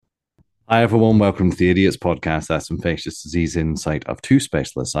Hi, everyone. Welcome to the Idiots Podcast. That's infectious disease insight of two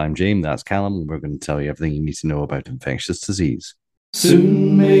specialists. I'm James. That's Callum. And we're going to tell you everything you need to know about infectious disease.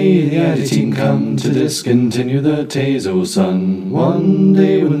 Soon may the ID team come to discontinue the Tazo Sun. One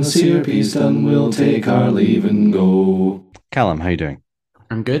day when the CRP's done, we'll take our leave and go. Callum, how you doing?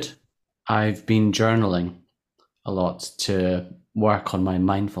 I'm good. I've been journaling a lot to work on my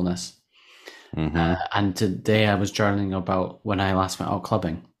mindfulness. And today I was journaling about when I last went out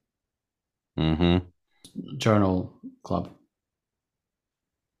clubbing. Journal club.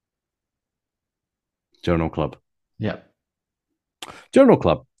 Journal club. Yep. Journal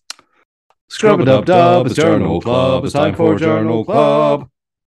club. Scrub-a-dub-dub, it's Journal club. It's time for Journal club.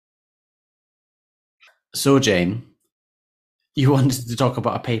 So, Jane, you wanted to talk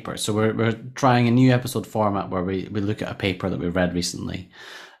about a paper. So we're trying a new episode format where we look at a paper that we read recently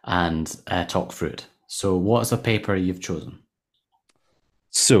and talk through it. So what's the paper you've chosen?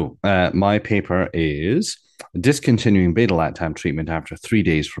 So my paper is discontinuing beta-lactam treatment after 3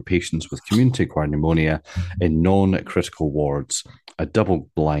 days for patients with community-acquired pneumonia in non-critical wards, a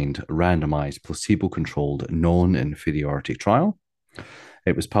double-blind, randomized, placebo-controlled, non-inferiority trial.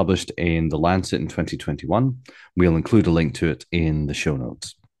 It was published in The Lancet in 2021. We'll include a link to it in the show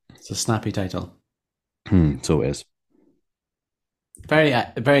notes. It's a snappy title. So it is. Very,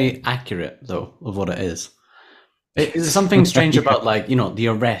 very accurate, though, of what it is. Is something strange about, like, the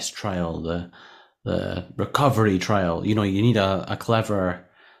arrest trial, the recovery trial? You need a clever,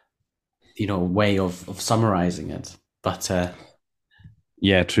 way of summarizing it. But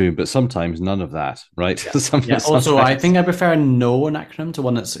yeah, true. But sometimes none of that, right? Yeah. Also, I think I prefer no acronym to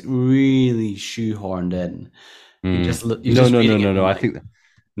one that's really shoehorned in.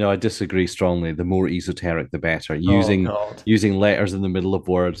 No. I disagree strongly. The more esoteric, the better. Using letters in the middle of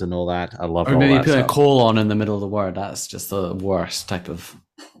words and all that. I love. Or maybe put a colon in the middle of the word. That's just the worst type of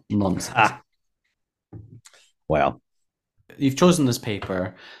nonsense. Well, you've chosen this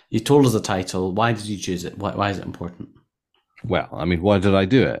paper. You told us the title. Why did you choose it? Why is it important? Well, I mean, why did I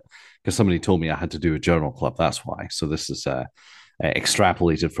do it? Because somebody told me I had to do a journal club. That's why. So this is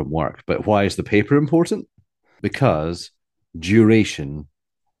extrapolated from work. But why is the paper important? Because duration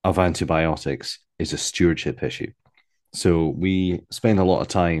of antibiotics is a stewardship issue. So we spend a lot of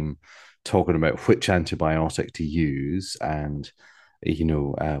time talking about which antibiotic to use, and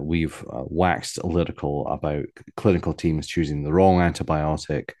we've waxed lyrical about clinical teams choosing the wrong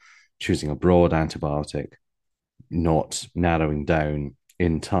antibiotic, choosing a broad antibiotic, not narrowing down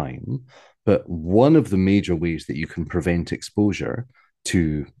in time. But one of the major ways that you can prevent exposure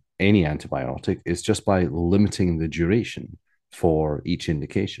to any antibiotic is just by limiting the duration for each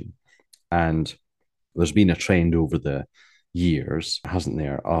indication. And there's been a trend over the years, hasn't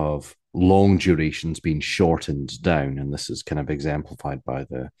there, of long durations being shortened down. And this is kind of exemplified by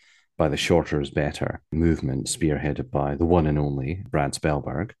the shorter is better movement, spearheaded by the one and only Brad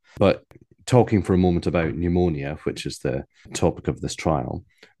Spellberg. But talking for a moment about pneumonia, which is the topic of this trial,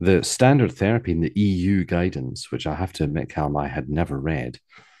 the standard therapy in the EU guidance, which I have to admit, Callum, I had never read,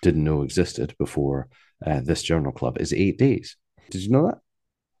 didn't know existed before this journal club, is 8 days. Did you know that?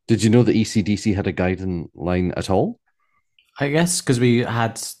 Did you know that ECDC had a guideline at all? I guess because we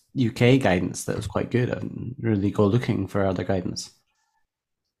had UK guidance that was quite good. I didn't really go looking for other guidance.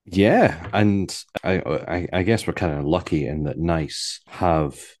 Yeah, and I guess we're kind of lucky in that NICE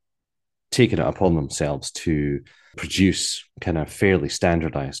have taken it upon themselves to produce kind of fairly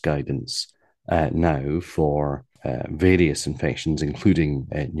standardized guidance now for various infections, including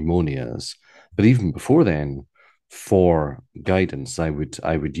pneumonias. But even before then, for guidance, I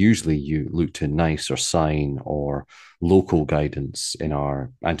would usually look to NICE or SIGN or local guidance in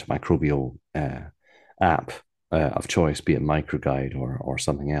our antimicrobial app of choice, be it MicroGuide or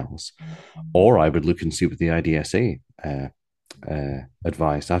something else. Or I would look and see what the IDSA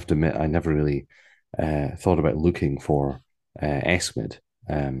advised. I have to admit, I never really thought about looking for ESCMID.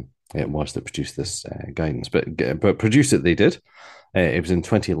 It was that produced this guidance, but produce it they did. It was in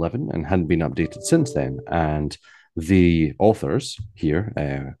 2011 and hadn't been updated since then. And the authors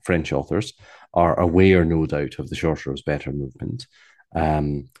here, French authors, are aware, no doubt, of the shorter is better movement,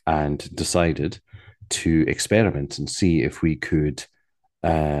 and decided to experiment and see if we could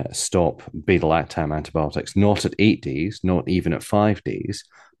stop beta-lactam antibiotics, not at 8 days, not even at 5 days,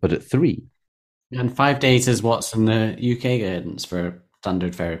 but at 3. And 5 days is what's in the UK guidance for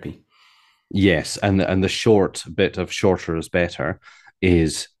standard therapy. Yes, and the short bit of shorter is better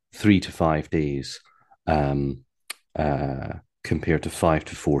is 3 to 5 days compared to 5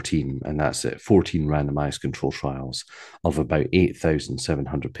 to 14, and that's it. 14 randomized control trials of about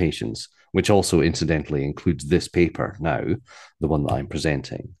 8,700 patients, which also incidentally includes this paper now, the one that I'm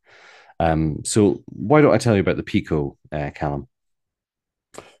presenting. So why don't I tell you about the PICO, Callum?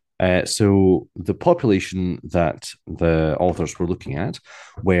 So the population that the authors were looking at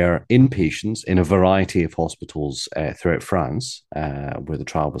were inpatients in a variety of hospitals throughout France, where the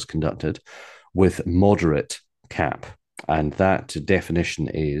trial was conducted, with moderate CAP. And that definition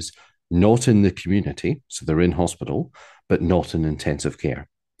is not in the community, so they're in hospital, but not in intensive care.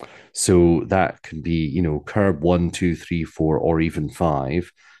 So that can be, CURB 1, 2, 3, 4, or even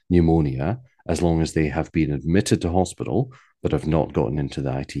 5 pneumonia, as long as they have been admitted to hospital but have not gotten into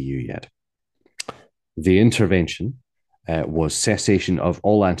the ITU yet. The intervention was cessation of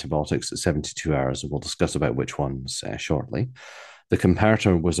all antibiotics at 72 hours, and we'll discuss about which ones shortly. The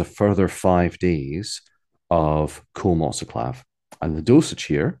comparator was a further 5 days of comoxiclav, and the dosage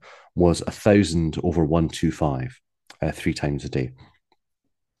here was 1,000 over 125, 3 times a day.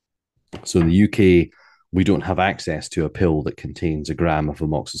 So in the UK, we don't have access to a pill that contains a gram of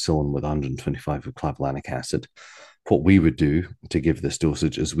amoxicillin with 125 of clavulanic acid. What we would do to give this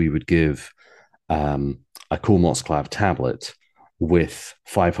dosage is we would give a comoxiclav tablet with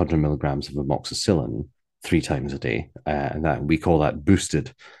 500 milligrams of amoxicillin 3 times a day, and that we call that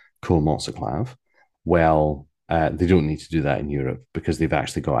boosted comoxiclav. Well, they don't need to do that in Europe because they've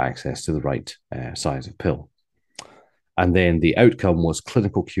actually got access to the right size of pill. And then the outcome was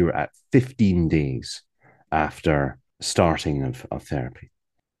clinical cure at 15 days after starting of therapy.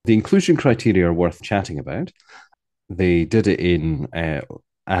 The inclusion criteria are worth chatting about. They did it in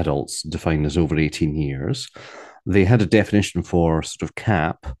adults defined as over 18 years. They had a definition for sort of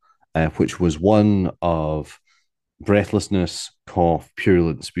CAP, which was one of breathlessness, cough,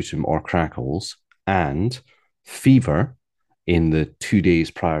 purulent sputum, or crackles, and fever in the 2 days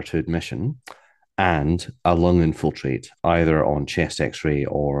prior to admission, and a lung infiltrate, either on chest X-ray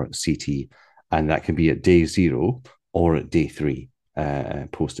or CT, and that can be at day 0 or at day 3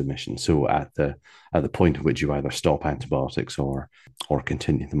 post admission. So at the point at which you either stop antibiotics or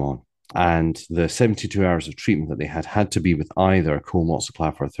continue them on. And the 72 hours of treatment that they had to be with either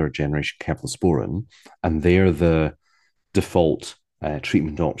comoxiclav or third generation cephalosporin, and they're the default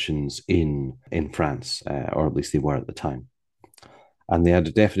treatment options in France, or at least they were at the time. And they had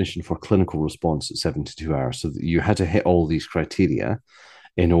a definition for clinical response at 72 hours. So that you had to hit all these criteria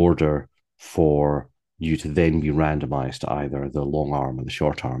in order for you to then be randomized to either the long arm or the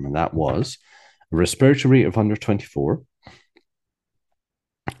short arm. And that was a respiratory rate of under 24,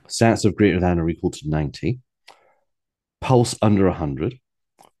 SATs of greater than or equal to 90, pulse under 100,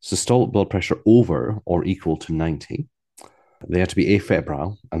 systolic blood pressure over or equal to 90. They had to be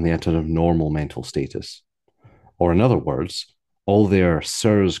afebrile and they had to have normal mental status. Or in other words, all their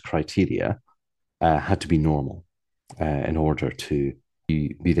SIRS criteria had to be normal in order to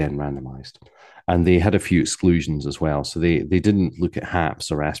be then randomized. And they had a few exclusions as well. So they didn't look at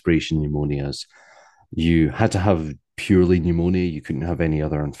HAPs or aspiration pneumonias. You had to have purely pneumonia. You couldn't have any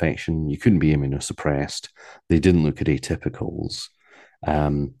other infection. You couldn't be immunosuppressed. They didn't look at atypicals.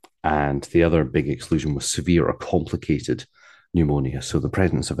 And the other big exclusion was severe or complicated pneumonia. So the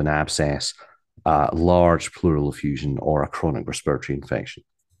presence of an abscess, large pleural effusion, or a chronic respiratory infection.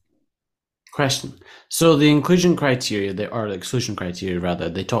 Question. So the inclusion criteria, or the exclusion criteria rather,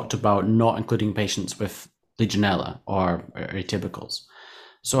 they talked about not including patients with Legionella or atypicals.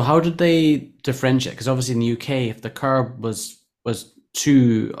 So how did they differentiate? Because obviously in the UK, if the CURB was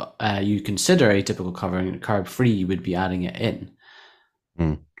 2, you consider atypical covering, CURB 3, you would be adding it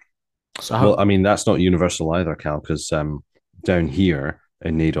in. So well, I mean, that's not universal either, Cal, because down here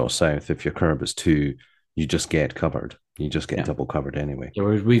in NAIDOT South, if your CURB is 2, you just get covered. You just get double covered anyway. Yeah,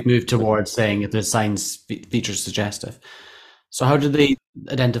 we've moved towards saying if the signs features suggestive. So how did they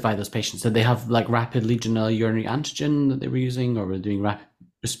identify those patients? Did they have like rapid Legionella urinary antigen that they were using, or were they doing rapid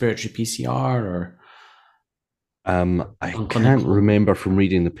respiratory PCR, or? I can't remember from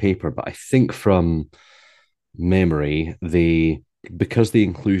reading the paper, but I think from memory, because the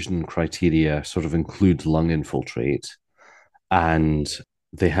inclusion criteria sort of include lung infiltrate, and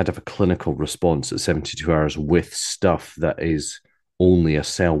they had to have a clinical response at 72 hours with stuff that is only a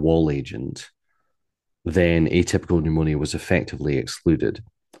cell wall agent, then atypical pneumonia was effectively excluded.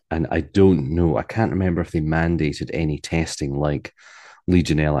 And I can't remember if they mandated any testing like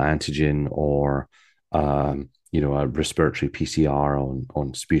Legionella antigen or a respiratory PCR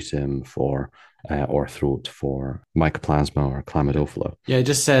on sputum or throat for Mycoplasma or Chlamydophila. Yeah, it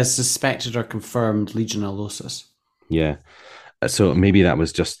just says suspected or confirmed Legionellosis. Yeah. So maybe that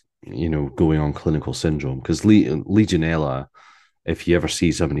was just, going on clinical syndrome, because Legionella, if you ever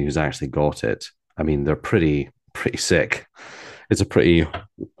see somebody who's actually got it, I mean, they're pretty sick. It's a pretty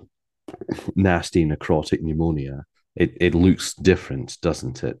nasty necrotic pneumonia. it looks different,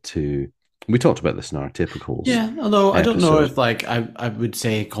 doesn't it? We talked about this in our typicals. Yeah, although I don't know episode. if like I would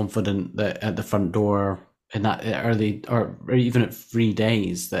say confident that at the front door in that early or even at 3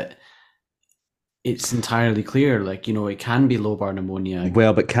 days that it's entirely clear. Like, it can be lobar pneumonia.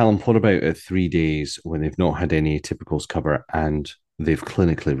 Well, but Callum, what about at 3 days when they've not had any atypicals cover and they've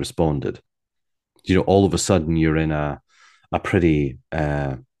clinically responded? All of a sudden you're in a pretty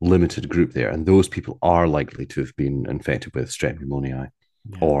limited group there, and those people are likely to have been infected with strep pneumoniae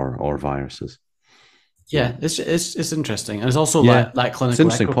or viruses. Yeah, it's interesting, and it's also Yeah, like it's clinical an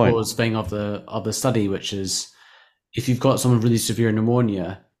interesting point. equipoise thing of the study, which is if you've got someone with really severe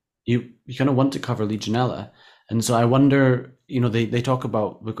pneumonia, you kind of want to cover Legionella, and so I wonder, they talk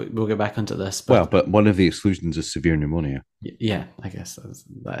about we'll get back into this, But one of the exclusions is severe pneumonia. yeah, I guess that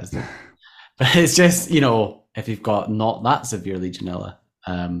is it. But it's just if you've got not that severe Legionella,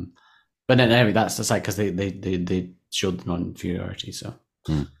 but then anyway, that's the side because they showed non-inferiority, so.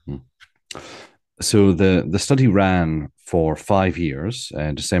 Mm-hmm. So the study ran for 5 years,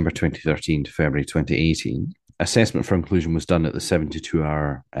 December 2013 to February 2018. Assessment for inclusion was done at the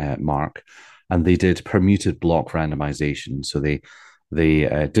 72-hour mark, and they did permuted block randomization. So they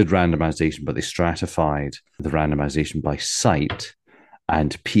did randomization, but they stratified the randomization by site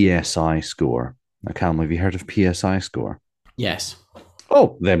and PSI score. Now, Callum, have you heard of PSI score? Yes.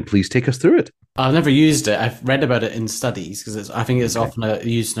 Oh, then please take us through it. I've never used it. I've read about it in studies because I think it's often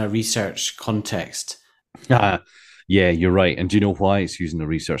used in a research context. Yeah, you're right. And do you know why it's used in a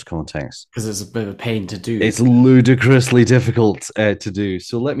research context? Because it's a bit of a pain to do. It's ludicrously difficult to do.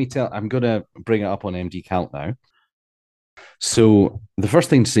 So let me I'm going to bring it up on MD Calc now. So the first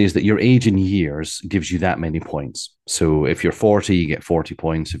thing to say is that your age in years gives you that many points. So if you're 40, you get 40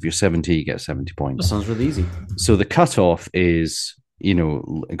 points. If you're 70, you get 70 points. That sounds really easy. So the cutoff is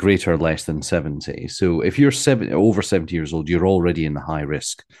greater or less than 70. So if you're over 70 years old, you're already in the high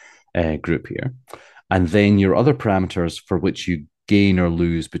risk group here. And then your other parameters for which you gain or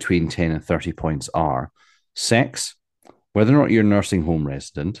lose between 10 and 30 points are sex, whether or not you're a nursing home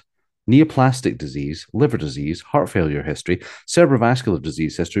resident, neoplastic disease, liver disease, heart failure history, cerebrovascular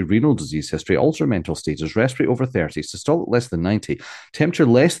disease history, renal disease history, altered mental status, respiratory over 30, systolic less than 90, temperature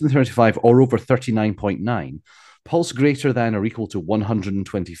less than 35 or over 39.9, pulse greater than or equal to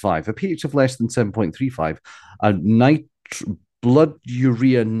 125, a pH of less than 7.35, a blood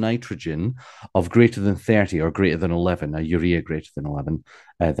urea nitrogen of greater than 30 or greater than 11, a urea greater than 11,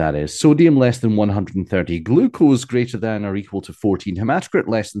 that is, sodium less than 130, glucose greater than or equal to 14, hematocrit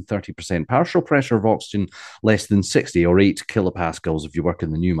less than 30%, partial pressure of oxygen less than 60 or 8 kilopascals if you work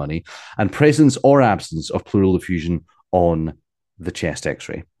in the new money, and presence or absence of pleural effusion on the chest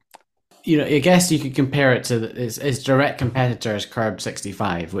x-ray. I guess you could compare it to its direct competitor is CURB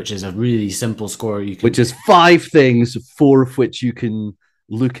 65, which is a really simple score. Which is 5 things, 4 of which you can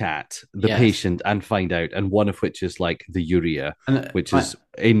look at the patient and find out, and one of which is like the urea, which is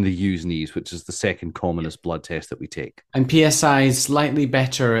in the U's, which is the second commonest blood test that we take. And PSI is slightly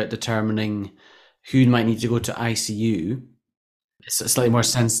better at determining who might need to go to ICU. It's slightly more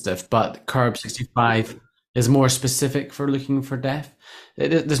sensitive, but CURB 65 is more specific for looking for death.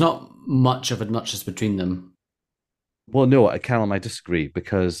 There's not much of a notches between them. Well, no, Callum, I disagree,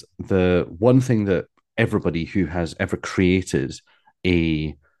 because the one thing that everybody who has ever created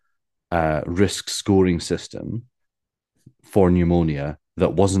a risk scoring system for pneumonia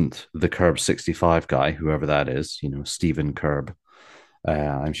that wasn't the CURB 65 guy, whoever that is, Stephen CURB,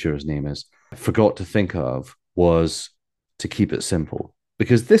 I'm sure his name is, forgot to think of was to keep it simple,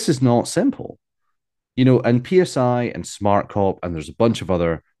 because this is not simple. And PSI and SmartCop, and there's a bunch of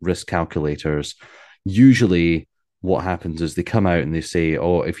other risk calculators. Usually what happens is they come out and they say,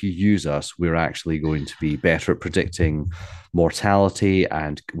 oh, if you use us, we're actually going to be better at predicting mortality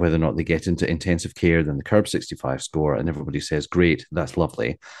and whether or not they get into intensive care than the CURB 65 score. And everybody says, great, that's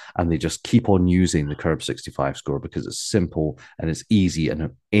lovely. And they just keep on using the CURB 65 score because it's simple and it's easy and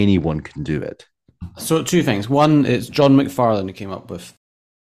anyone can do it. So 2 things. One, it's John McFarlane who came up with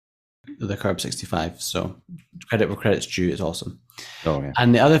the CURB 65, so credit where credit's due. Is awesome. Oh yeah.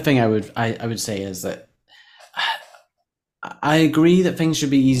 And the other thing I would say is that I agree that things should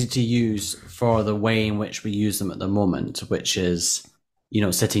be easy to use for the way in which we use them at the moment, which is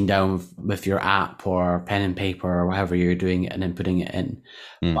sitting down with your app or pen and paper or whatever you're doing and then putting it in.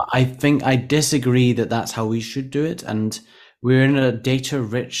 But I think I disagree that that's how we should do it, and we're in a data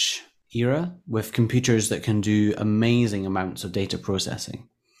rich era with computers that can do amazing amounts of data processing.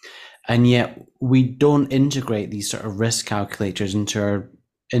 And yet we don't integrate these sort of risk calculators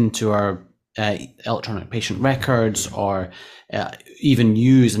into our electronic patient records or even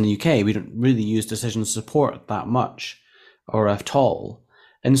use in the UK. We don't really use decision support that much or at all.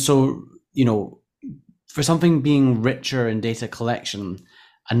 And so, for something being richer in data collection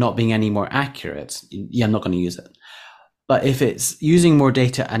and not being any more accurate, I'm not going to use it. But if it's using more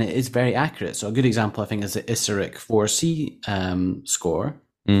data and it is very accurate, so a good example, I think, is the ISRIC 4C score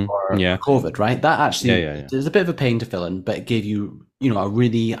for COVID, right? That actually is a bit of a pain to fill in, but it gave you, a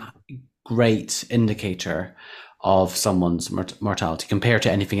really great indicator of someone's mortality compared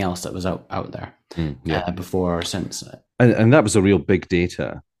to anything else that was out there before or since. And that was a real big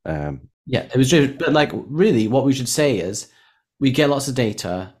data. It was just, but really what we should say is we get lots of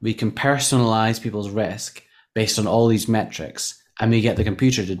data, we can personalize people's risk based on all these metrics, and we get the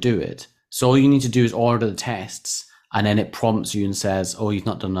computer to do it. So all you need to do is order the tests, and then it prompts you and says, oh, you've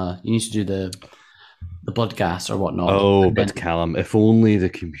not done you need to do the blood gas or whatnot. Oh, but Callum, if only the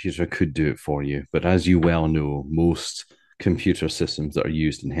computer could do it for you. But as you well know, most computer systems that are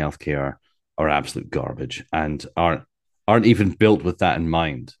used in healthcare are absolute garbage and aren't even built with that in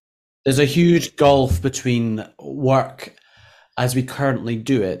mind. There's a huge gulf between work as we currently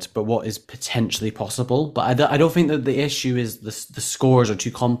do it, but what is potentially possible. But I don't think that the issue is the scores are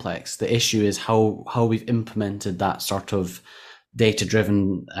too complex. The issue is how we've implemented that sort of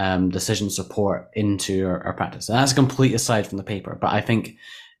data-driven decision support into our practice. And that's a complete aside from the paper, but I think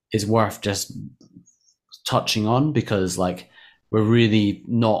it's worth just touching on because we're really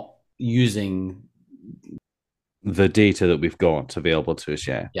not using the data that we've got available to us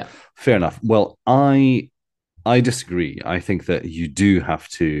yet. Yeah. Fair enough. Well, I disagree. I think that you do have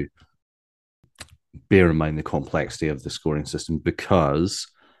to bear in mind the complexity of the scoring system because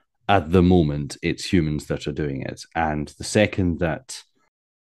at the moment it's humans that are doing it. And the second that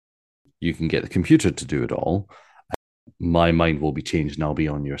you can get the computer to do it all, my mind will be changed and I'll be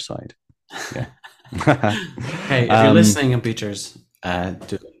on your side. Yeah. Hey, if you're listening, computers,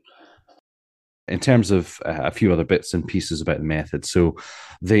 do it. In terms of a few other bits and pieces about the method, so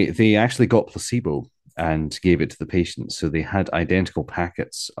they actually got placebo and gave it to the patients. So they had identical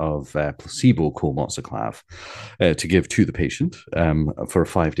packets of placebo colmoxiclav to give to the patient for a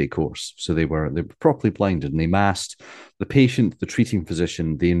 5-day course. So they were properly blinded, and they masked the patient, the treating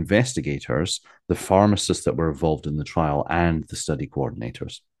physician, the investigators, the pharmacists that were involved in the trial, and the study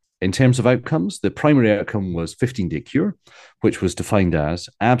coordinators. In terms of outcomes, the primary outcome was 15-day cure, which was defined as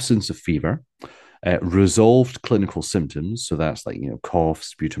absence of fever, resolved clinical symptoms, so that's cough,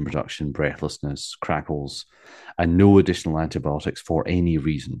 sputum production, breathlessness, crackles, and no additional antibiotics for any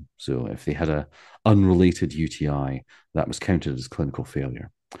reason. So if they had an unrelated UTI, that was counted as clinical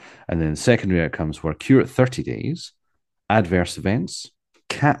failure. And then secondary outcomes were cure at 30 days, adverse events,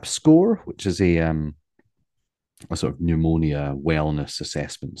 CAP score, which is a sort of pneumonia wellness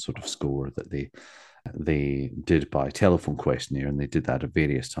assessment sort of score that they did by telephone questionnaire, and they did that at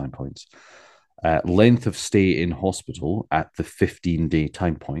various time points. Length of stay in hospital at the 15-day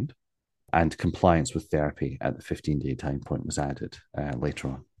time point, and compliance with therapy at the 15-day time point was added later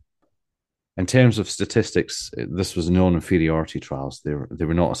on. In terms of statistics, this was non-inferiority trials. They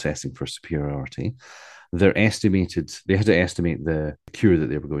were not assessing for superiority. They had to estimate the cure that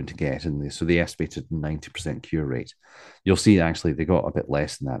they were going to get, and so they estimated 90% cure rate. You'll see actually they got a bit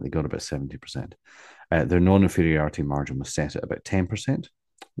less than that. They got about 70%. Their non-inferiority margin was set at about 10%,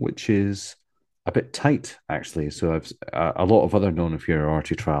 which is a bit tight, actually. So a lot of other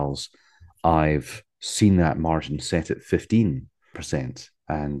non-inferiority trials, I've seen that margin set at 15%.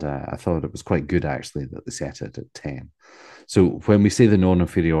 And I thought it was quite good, actually, that they set it at 10. So when we say the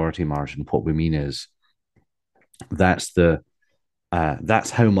non-inferiority margin, what we mean is that's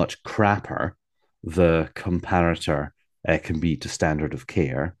how much crapper the comparator can be to standard of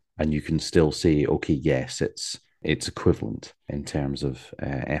care. And you can still say, okay, yes, it's equivalent in terms of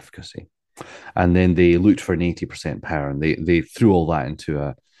efficacy. And then they looked for an 80% power, and they threw all that into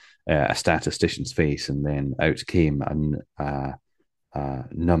a statistician's face, and then out came a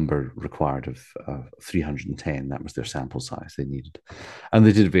number required of 310. That was their sample size they needed. And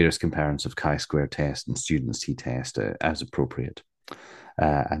they did various comparisons of chi-square test and students t-test as appropriate.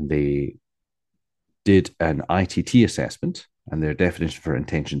 And they did an ITT assessment, and their definition for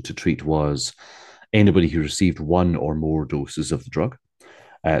intention to treat was anybody who received one or more doses of the drug.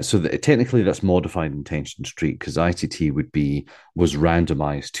 Technically that's modified intention to treat, because ITT was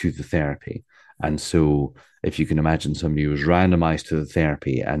randomized to the therapy. And so if you can imagine somebody who was randomized to the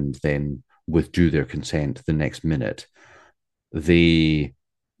therapy and then withdrew their consent the next minute, they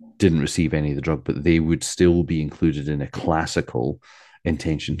didn't receive any of the drug, but they would still be included in a classical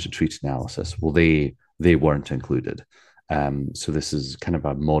intention to treat analysis. Well, they weren't included. So this is kind of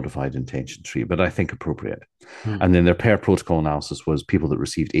a modified intention tree, but I think appropriate. Hmm. And then their per protocol analysis was people that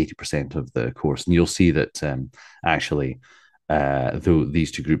received 80% of the course. And you'll see that actually, though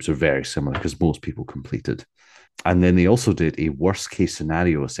these two groups are very similar because most people completed. And then they also did a worst case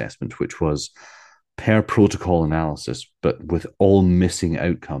scenario assessment, which was per protocol analysis, but with all missing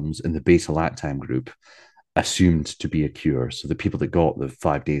outcomes in the beta lactam group assumed to be a cure. So the people that got the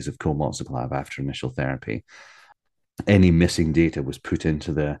 5 days of comoxiclav after initial therapy, any missing data was put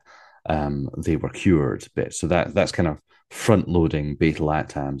into the they were cured bit. So that's kind of front loading beta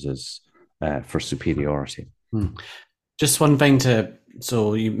lactams as for superiority. Just one thing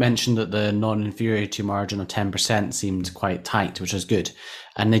so you mentioned that the non-inferiority margin of 10% seemed quite tight, which is good.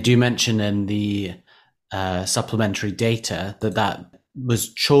 And they do mention in the supplementary data that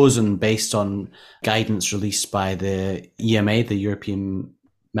was chosen based on guidance released by the EMA, the European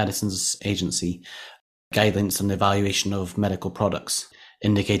Medicines Agency, guidelines on the evaluation of medical products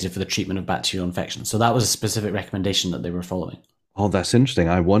indicated for the treatment of bacterial infections. So that was a specific recommendation that they were following. Oh, that's interesting.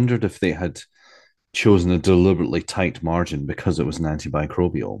 I wondered if they had chosen a deliberately tight margin because it was an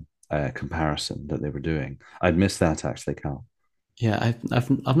antimicrobial comparison that they were doing. I'd missed that actually, Cal. Yeah,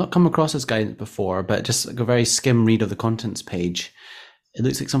 I've not come across this guidance before, but just like a very skim read of the contents page, it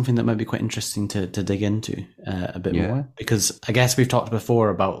looks like something that might be quite interesting to dig into a bit more. Because I guess we've talked before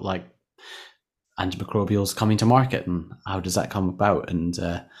about like antimicrobials coming to market and how does that come about, and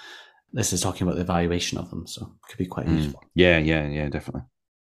this is talking about the evaluation of them, so it could be quite useful. Yeah, definitely.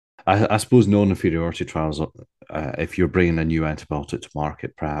 I suppose non-inferiority trials, if you're bringing a new antibiotic to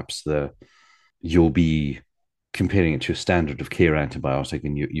market, perhaps you'll be comparing it to a standard of care antibiotic,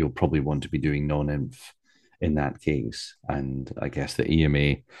 and you'll probably want to be doing non-inf in that case. And I guess the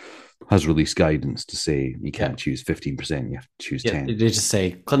EMA has released guidance to say you can't choose 15%, you have to choose 10. They just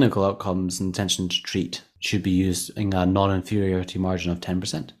say clinical outcomes and intention to treat should be used in a non-inferiority margin of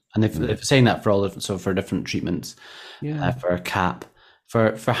 10%. And they're saying that for all different, so for different treatments, for CAP.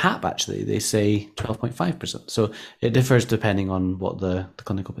 For HAP, actually, they say 12.5%. So it differs depending on what the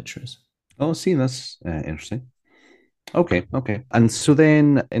clinical picture is. Oh, see, that's interesting. Okay. And so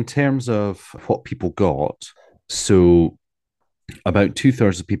then in terms of what people got, so about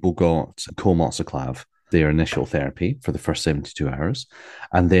 2/3 of people got comoxiclav, their initial therapy for the first 72 hours.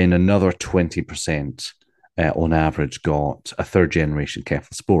 And then another 20% on average got a third generation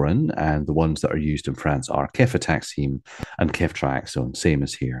cephalosporin, and the ones that are used in France are cefotaxime and ceftriaxone, same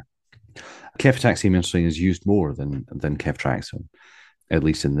as here. Cefotaxime, interesting, is used more than ceftriaxone, at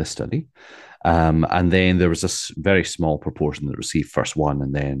least in this study. And then there was a very small proportion that received first one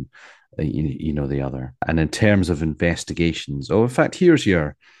and then the other. And in terms of investigations, in fact, here's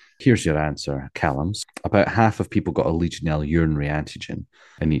your answer, Callum's. About half of people got a Legionella urinary antigen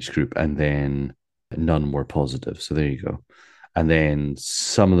in each group, and then none were positive. So there you go. And then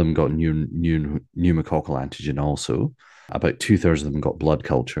some of them got pneumococcal antigen also. About 2/3 of them got blood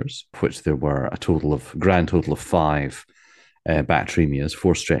cultures, which there were a grand total of 5 bacteremias,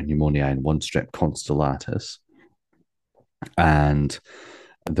 4 strep pneumoniae and 1 strep constellatus. And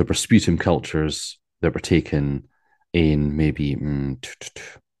there were sputum cultures that were taken in maybe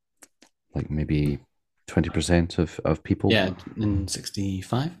 20% of people. Yeah, in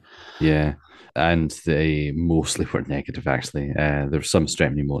 65. Yeah. And they mostly were negative, actually. There was some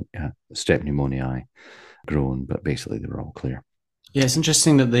strep pneumoniae grown, but basically they were all clear. Yeah, it's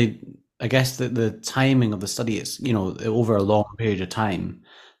interesting that I guess that the timing of the study is, over a long period of time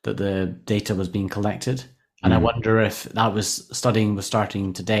that the data was being collected. And I wonder if studying was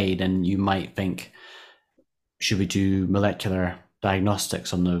starting today, then you might think, should we do molecular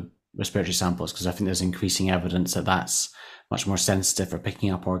diagnostics on the respiratory samples? Because I think there's increasing evidence that that's much more sensitive for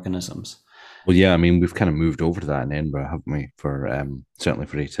picking up organisms. Well, yeah, I mean, we've kind of moved over to that in Edinburgh, haven't we? For certainly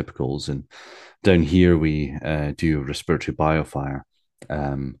for atypicals, and down here we do a respiratory biofire,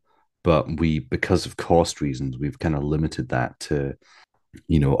 but because of cost reasons, we've kind of limited that to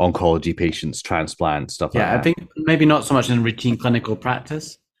oncology patients, transplant stuff. Yeah, like that. I think maybe not so much in routine clinical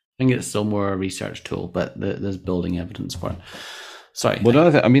practice. I think it's still more a research tool, but there's building evidence for it. Sorry.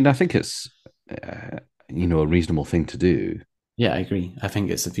 Well, I think it's a reasonable thing to do. Yeah, I agree. I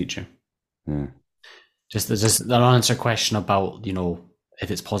think it's the future. Yeah. Just an unanswered question about,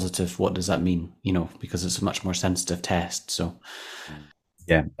 if it's positive, what does that mean? Because it's a much more sensitive test. So,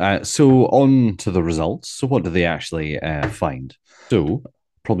 yeah. So on to the results. So what do they actually find? So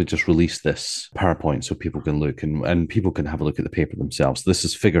probably just release this PowerPoint so people can look and people can have a look at the paper themselves. This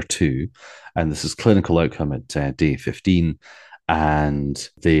is figure 2, and this is clinical outcome at day 15. And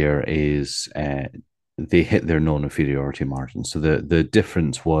there is, they hit their non-inferiority margin. So the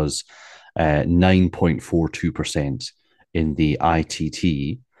difference was 9.42% in the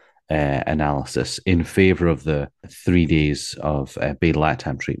ITT analysis in favor of the 3 days of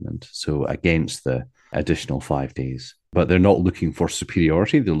beta-lactam treatment, so against the additional 5 days. But they're not looking for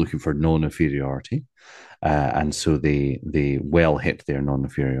superiority, they're looking for non-inferiority. And so they well hit their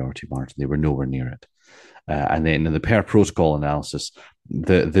non-inferiority margin. They were nowhere near it. And then in the per protocol analysis,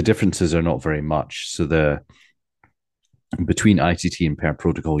 the differences are not very much. So between ITT and per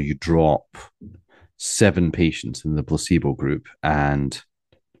protocol, you drop 7 patients in the placebo group and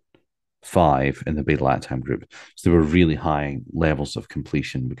 5 in the beta-lactam group. So there were really high levels of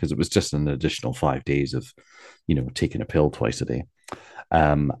completion because it was just an additional 5 days of, taking a pill twice a day.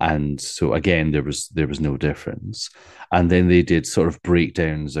 And so again, there was no difference. And then they did sort of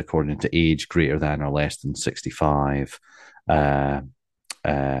breakdowns according to age greater than or less than 65, and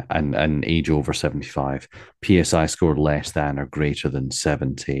age over 75, PSI score less than or greater than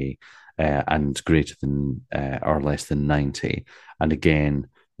 70, and greater than or less than 90. And again,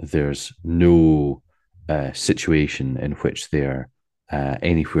 there's no situation in which they're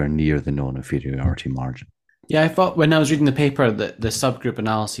anywhere near the non-inferiority margin. Yeah, I thought when I was reading the paper that the subgroup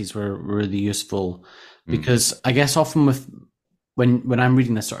analyses were really useful because I guess often when I'm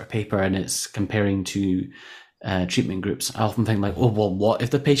reading this sort of paper and it's comparing to treatment groups, I often think like, oh, well, what if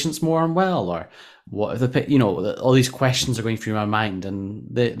the patient's more unwell, or what if all these questions are going through my mind, and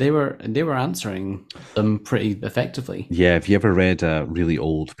they were answering them pretty effectively. Yeah, have you ever read a really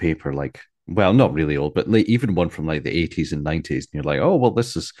old paper, well, not really old, but even one from the 80s and 90s, and you're like, oh, well,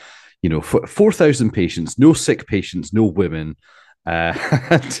 this is 4,000 patients, no sick patients, no women,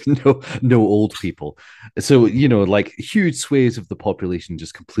 and no old people. So, huge swathes of the population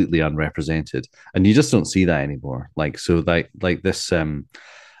just completely unrepresented. And you just don't see that anymore. This, I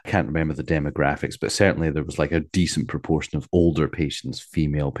can't remember the demographics, but certainly there was a decent proportion of older patients,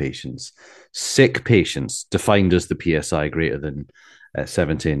 female patients, sick patients, defined as the PSI greater than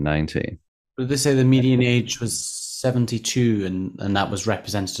 70 and 90. Did they say the median age was 72, and that was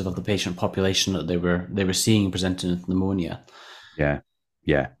representative of the patient population that they were seeing presenting with pneumonia?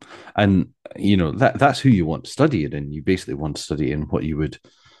 Yeah. And, that's who you want to study it in. You basically want to study in what you would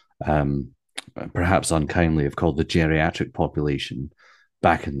perhaps unkindly have called the geriatric population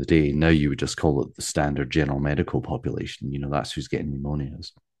back in the day. Now you would just call it the standard general medical population. That's who's getting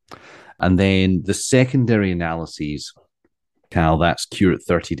pneumonias. And then the secondary analyses, Cal, that's cure at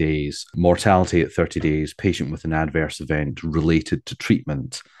 30 days, mortality at 30 days, patient with an adverse event related to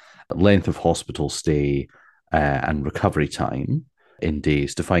treatment, length of hospital stay, and recovery time in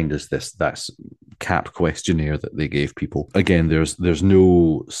days, defined as that's CAP questionnaire that they gave people. Again, there's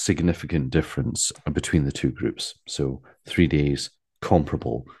no significant difference between the two groups. So 3 days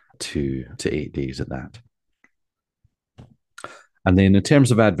comparable to 8 days at that. And then in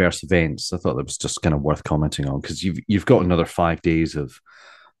terms of adverse events, I thought that was just kind of worth commenting on, because you've got another 5 days of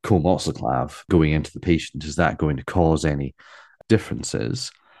comoxiclav going into the patient. Is that going to cause any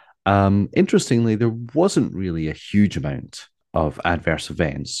differences? Interestingly, there wasn't really a huge amount of adverse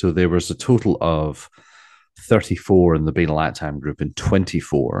events. So there was a total of 34 in the beta-lactam group and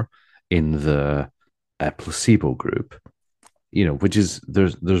 24 in the placebo group. Which is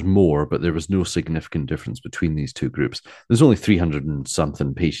there's more, but there was no significant difference between these two groups. There's only 300 and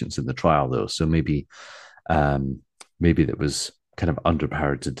something patients in the trial, though, so maybe that was kind of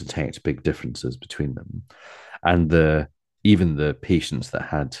underpowered to detect big differences between them. And even the patients that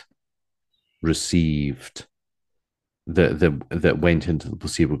had received that went into the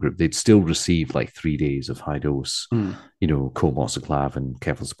placebo group, they'd still receive 3 days of high dose, comoxiclav and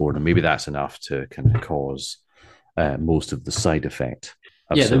cephalosporin, and maybe that's enough to kind of cause most of the side effect.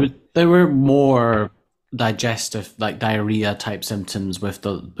 Yeah, there were more digestive, diarrhea type symptoms with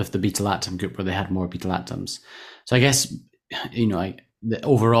the beta-lactam group, where they had more beta-lactams. So I guess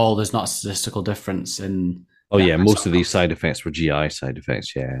overall there's not a statistical difference in. Oh yeah, most of these side effects were GI side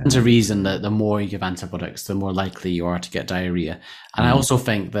effects. Yeah, there's a reason that the more you give antibiotics, the more likely you are to get diarrhea. And I also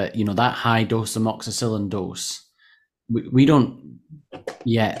think that that high dose amoxicillin dose, we don't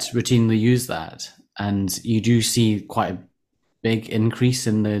yet routinely use that. And you do see quite a big increase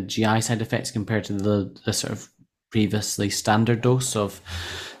in the GI side effects compared to the sort of previously standard dose of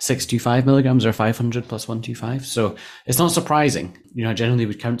 625 milligrams or 500 plus 125. So it's not surprising. Generally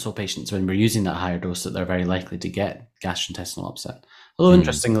we counsel patients when we're using that higher dose that they're very likely to get gastrointestinal upset. Although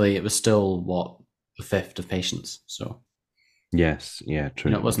interestingly, it was still a fifth of patients. So yes, yeah,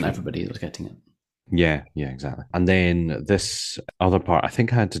 true. It wasn't everybody that was getting it. Yeah, exactly. And then this other part, I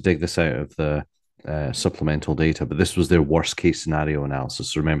think I had to dig this out of the supplemental data, but this was their worst case scenario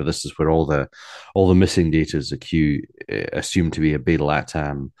analysis. So remember, this is where all the missing data is assumed to be a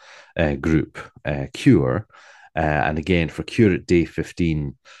beta-lactam group cure, And again, for cure at day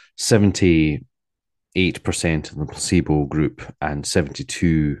 15, 78% in the placebo group and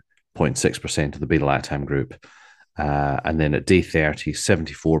 72.6% of the beta-lactam group. And then at day 30,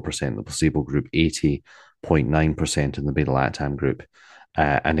 74% in the placebo group, 80.9% in the beta-lactam group.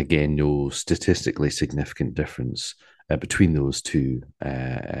 And again, no statistically significant difference between those two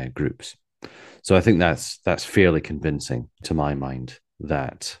groups. So I think that's fairly convincing to my mind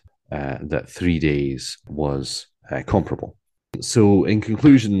that 3 days was comparable. So, in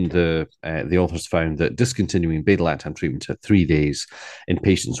conclusion, the authors found that discontinuing beta-lactam treatment at 3 days in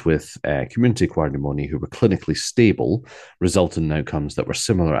patients with community-acquired pneumonia who were clinically stable resulted in outcomes that were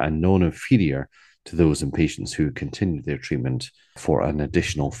similar and non-inferior to those in patients who continued their treatment for an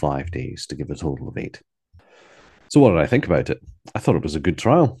additional 5 days to give a total of 8. So, what did I think about it? I thought it was a good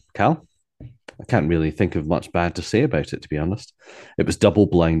trial, Cal. I can't really think of much bad to say about it, to be honest. It was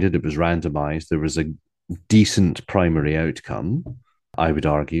double-blinded, it was randomized, there was a decent primary outcome. I would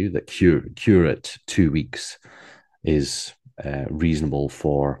argue that cure at 2 weeks is reasonable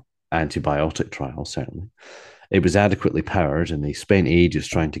for antibiotic trials, certainly. It was adequately powered, and they spent ages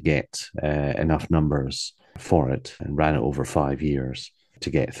trying to get enough numbers for it and ran it over 5 years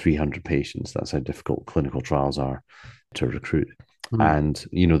to get 300 patients. That's how difficult clinical trials are to recruit. And,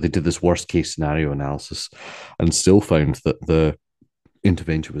 they did this worst case scenario analysis and still found that the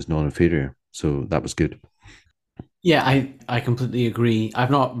intervention was non-inferior. So that was good. Yeah, I completely agree. I've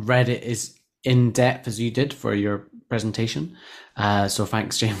not read it as in depth as you did for your presentation. So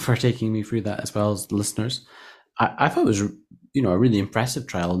thanks, Jane, for taking me through that, as well as the listeners. I thought it was, a really impressive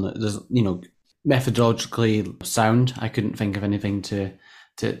trial. And there's, methodologically sound. I couldn't think of anything to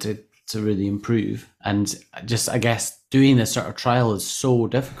really improve. And just, I guess, doing this sort of trial is so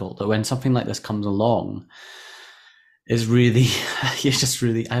difficult that when something like this comes along, is really, I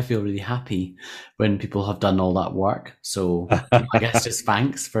feel really happy when people have done all that work. So I guess just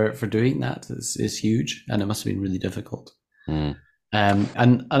thanks for doing that. It's huge, and it must have been really difficult. And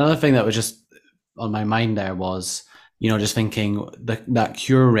another thing that was just on my mind there was, just thinking that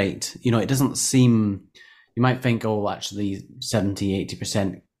cure rate, it doesn't seem, you might think, oh, actually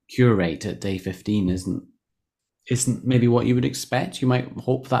 70-80% cure rate at day 15 isn't maybe what you would expect. You might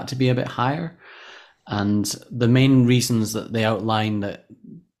hope that to be a bit higher. And the main reasons that they outlined that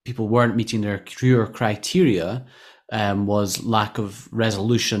people weren't meeting their cure criteria was lack of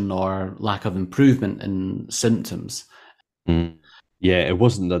resolution or lack of improvement in symptoms. Yeah, it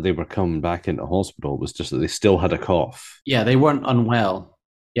wasn't that they were coming back into hospital. It was just that they still had a cough. Yeah, they weren't unwell.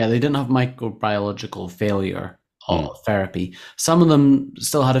 Yeah, they didn't have microbiological failure or therapy. Some of them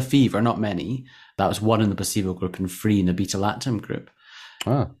still had a fever, not many. That was 1 in the placebo group and 3 in the beta-lactam group.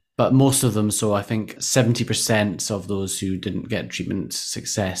 But most of them, so I think 70% of those who didn't get treatment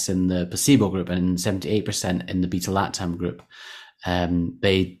success in the placebo group and 78% in the beta-lactam group,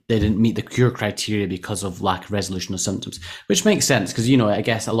 they didn't meet the cure criteria because of lack of resolution of symptoms, which makes sense because, I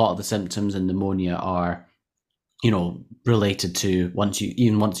guess a lot of the symptoms in pneumonia are, related to once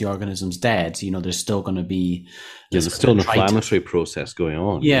the organism's dead, there's still going to be... There's still an inflammatory process going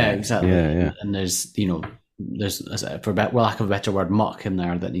on. Yeah, right? Exactly. Yeah. And there's, for lack of a better word, muck in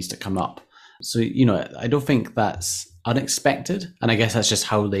there that needs to come up. So, I don't think that's unexpected. And I guess that's just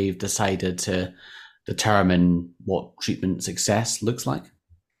how they've decided to determine what treatment success looks like.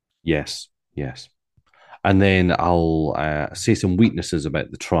 Yes. And then I'll say some weaknesses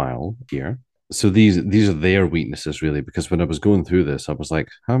about the trial here. So these are their weaknesses, really, because when I was going through this, I was like,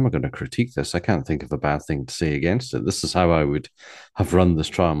 how am I going to critique this? I can't think of a bad thing to say against it. This is how I would have run this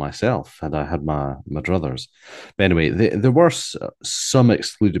trial myself had I had my druthers. But anyway, there were some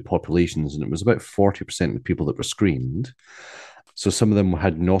excluded populations, and it was about 40% of people that were screened. So some of them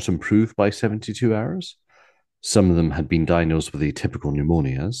had not improved by 72 hours. Some of them had been diagnosed with atypical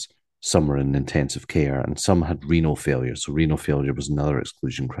pneumonias. Some were in intensive care, and some had renal failure. So renal failure was another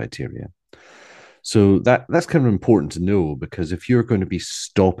exclusion criteria. So that's kind of important to know, because if you're going to be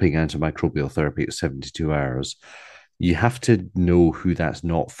stopping antimicrobial therapy at 72 hours, you have to know who that's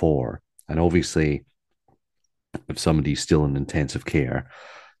not for. And obviously, if somebody's still in intensive care,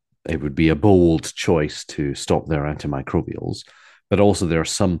 it would be a bold choice to stop their antimicrobials. But also there are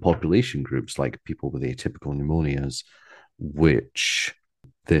some population groups, like people with atypical pneumonias, which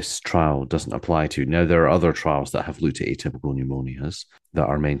this trial doesn't apply to. Now, there are other trials that have looked at atypical pneumonias that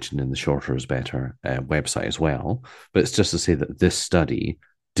are mentioned in the Shorter is Better website as well. But it's just to say that this study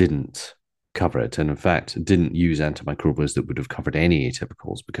didn't cover it. And in fact, didn't use antimicrobials that would have covered any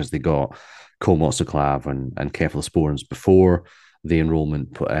atypicals, because they got comoxiclav and cephalosporins before the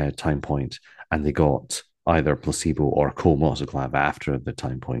enrollment time point, and they got either placebo or comoxiclav after the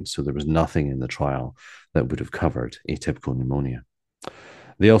time point. So there was nothing in the trial that would have covered atypical pneumonia.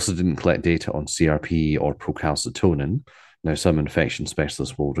 They also didn't collect data on CRP or procalcitonin. Now, some infection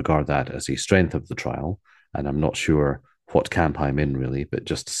specialists will regard that as a strength of the trial, and I'm not sure what camp I'm in really, but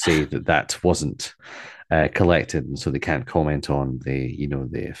just to say that that wasn't collected, and so they can't comment on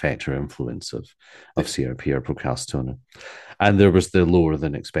the effect or influence of CRP or procalcitonin. And there was the lower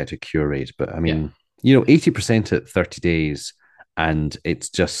than expected cure rate, but I mean, 80% at 30 days, and it's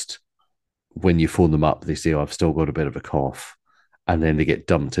just when you phone them up, they say, "Oh, I've still got a bit of a cough," and then they get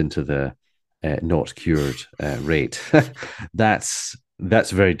dumped into the not cured rate. That's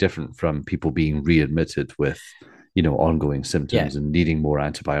very different from people being readmitted with ongoing symptoms and needing more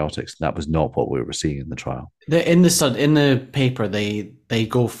antibiotics. That was not what we were seeing in the trial. In the paper, they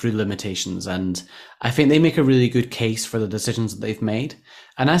go through limitations, and I think they make a really good case for the decisions that they've made.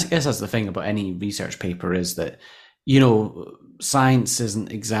 And I guess that's the thing about any research paper, is that science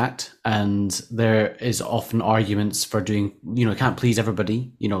isn't exact, and there is often arguments for doing, can't please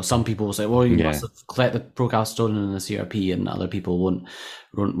everybody. Some people will say, well, you must have collected the procalcitonin and the CRP, and other people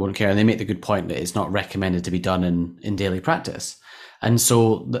won't care. And they make the good point that it's not recommended to be done in daily practice. And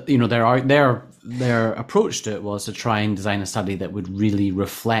so, their approach to it was to try and design a study that would really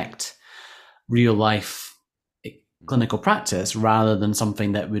reflect real life clinical practice, rather than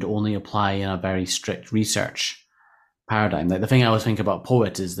something that would only apply in a very strict research paradigm. Like, the thing I always think about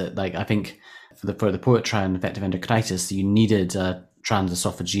POET is that, like, I think for the POET trial in infective endocarditis, you needed a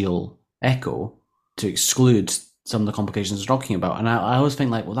transesophageal echo to exclude some of the complications we're talking about. And I always think,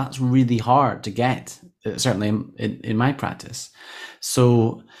 like, well, that's really hard to get, certainly in my practice.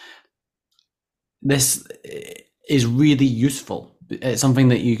 So this is really useful. It's something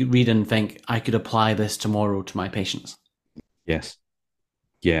that you could read and think, I could apply this tomorrow to my patients. Yes.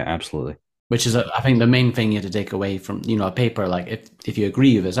 Yeah, absolutely. Which is, I think, the main thing you have to take away from, a paper. Like, if you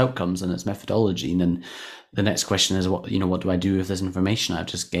agree with its outcomes and its methodology, then the next question is, what do I do with this information I've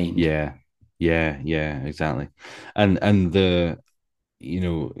just gained? Yeah, exactly. And the,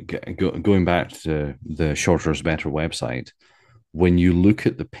 going back to the Shorter is Better website, when you look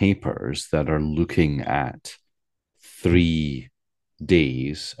at the papers that are looking at 3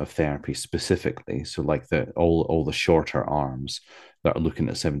 days of therapy specifically, so like all the shorter arms that are looking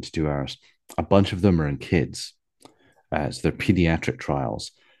at 72 hours, a bunch of them are in kids. So they're pediatric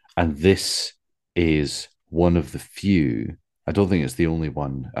trials. And this is one of the few, I don't think it's the only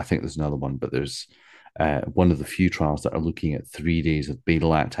one, I think there's another one, but there's one of the few trials that are looking at 3 days of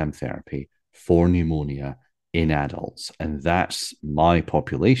beta-lactam therapy for pneumonia in adults. And that's my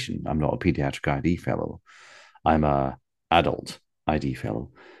population. I'm not a pediatric ID fellow. I'm a adult ID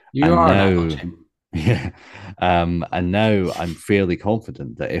fellow. You are now, yeah. And now I'm fairly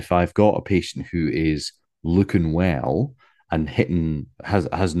confident that if I've got a patient who is looking well and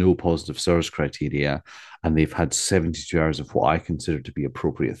has no positive SIRS criteria, and they've had 72 hours of what I consider to be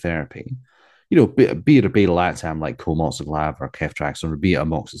appropriate therapy, be it a beta-lactam like comoxiclav or ceftriaxone, or be it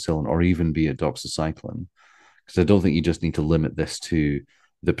amoxicillin, or even be it doxycycline, because I don't think you just need to limit this to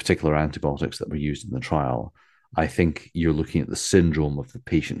the particular antibiotics that were used in the trial. I think you're looking at the syndrome of the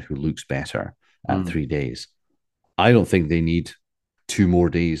patient who looks better at 3 days. I don't think they need 2 more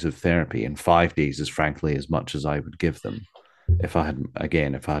days of therapy, and 5 days is frankly as much as I would give them if I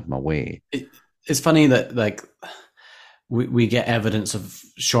had my way. It's funny that, like, we get evidence of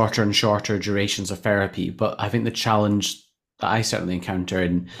shorter and shorter durations of therapy, but I think the challenge that I certainly encounter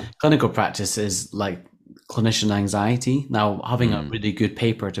in clinical practice is, like, clinician anxiety. Now, having a really good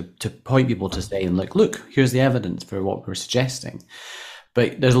paper to point people to say, and like, look, here's the evidence for what we're suggesting.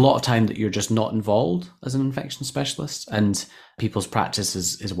 But there's a lot of time that you're just not involved as an infection specialist, and people's practice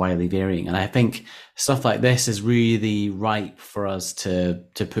is widely varying. And I think stuff like this is really ripe for us to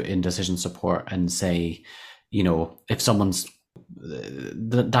put in decision support and say, if someone's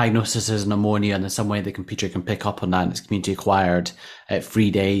the diagnosis is pneumonia, and in some way the computer can pick up on that, and it's community acquired at 3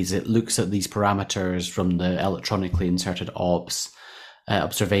 days, it looks at these parameters from the electronically inserted OBS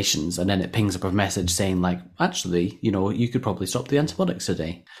observations, and then it pings up a message saying, like, actually, you could probably stop the antibiotics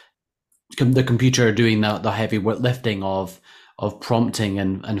today. The computer doing the heavy lifting of prompting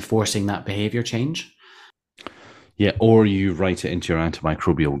and forcing that behavior change. Yeah, or you write it into your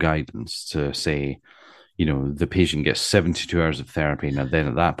antimicrobial guidance to say, the patient gets 72 hours of therapy, and then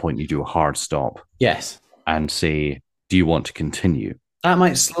at that point you do a hard stop. Yes. And say, do you want to continue? That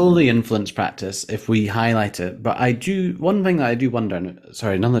might slowly influence practice if we highlight it. But one thing that I do wonder,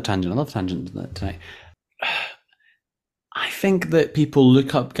 sorry, another tangent tonight. I think that people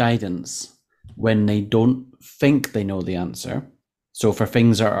look up guidance when they don't think they know the answer, So for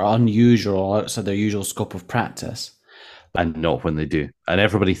things that are unusual outside their usual scope of practice. And not when they do. And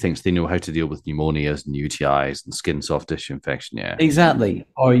everybody thinks they know how to deal with pneumonias and UTIs and skin soft tissue infection. Yeah. Exactly.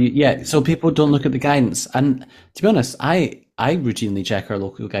 Or so people don't look at the guidance. And to be honest, I routinely check our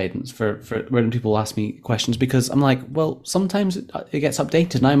local guidance for when people ask me questions, because I'm like, well, sometimes it gets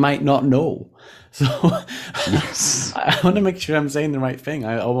updated and I might not know. So Yes. I want to make sure I'm saying the right thing.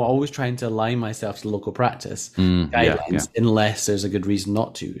 I'm always trying to align myself to local practice guidelines, unless there's a good reason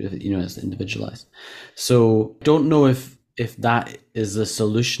not to, it's individualized. So don't know if that is the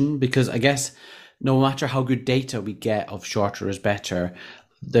solution, because I guess no matter how good data we get of shorter is better,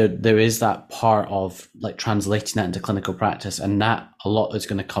 there is that part of like translating that into clinical practice, and that a lot is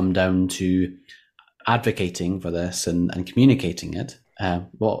going to come down to advocating for this and communicating it.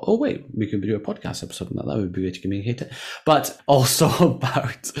 We could do a podcast episode on that. That would be a way to communicate it. But also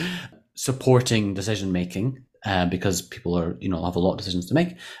about supporting decision making, because people are, have a lot of decisions to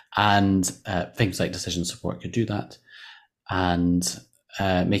make, and things like decision support could do that, and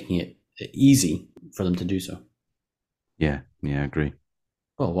making it easy for them to do so. Yeah, I agree.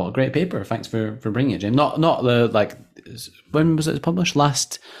 Well, what a great paper! Thanks for bringing it, James. Not the when was it published?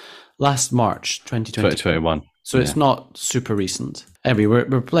 Last March 2021. So it's not super recent. Anyway,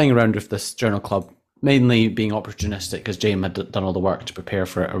 we're playing around with this journal club, mainly being opportunistic because James had done all the work to prepare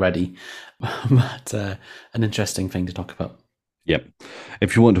for it already. But an interesting thing to talk about. Yep.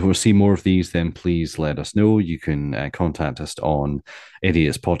 If you want to see more of these, then please let us know. You can contact us on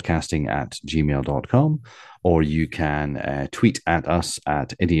idiotspodcasting@gmail.com, or you can tweet at us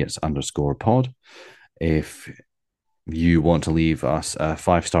at idiots_pod. If you want to leave us a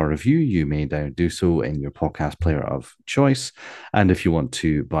 5-star review, you may now do so in your podcast player of choice. And if you want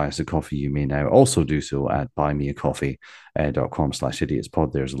to buy us a coffee, you may now also do so at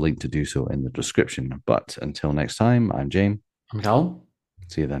buymeacoffee.com/idiotspod. There's a link to do so in the description. But until next time, I'm James. I'm Callum.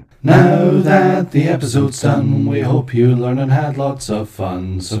 See you then. Now that the episode's done, we hope you learned and had lots of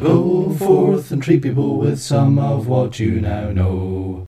fun. So go forth and treat people with some of what you now know.